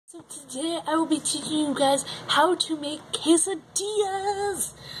So today I will be teaching you guys how to make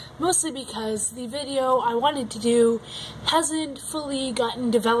quesadillas, mostly because the video I wanted to do hasn't fully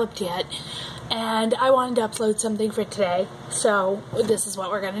gotten developed yet, and I wanted to upload something for today, so this is what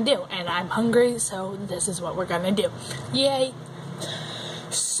we're gonna do, and I'm hungry, so this is what we're gonna do. Yay!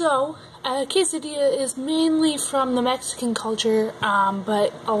 So, quesadilla is mainly from the Mexican culture,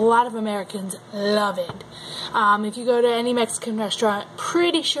 but a lot of Americans love it. If you go to any Mexican restaurant,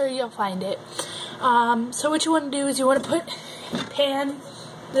 pretty sure you'll find it. So what you want to do is you want to put a pan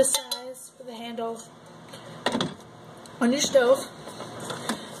this size with a handle on your stove.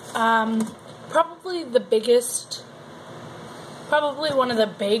 Probably one of the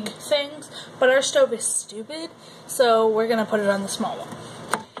big things, but our stove is stupid, so we're going to put it on the small one.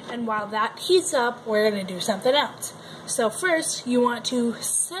 And while that heats up, we're going to do something else. So first, you want to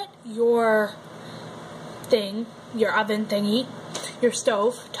set your thing, your oven thingy, your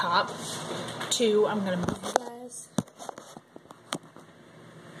stove top, to, I'm going to move you guys,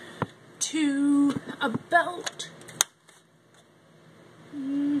 to about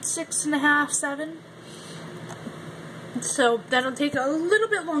 6.5, 7. So that'll take a little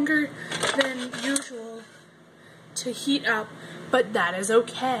bit longer than usual to heat up, but that is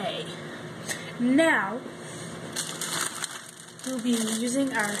okay. Now, we'll be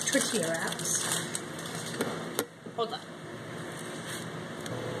using our tortilla wraps. Hold on.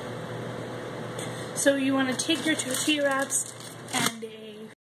 So you want to take your tortilla wraps and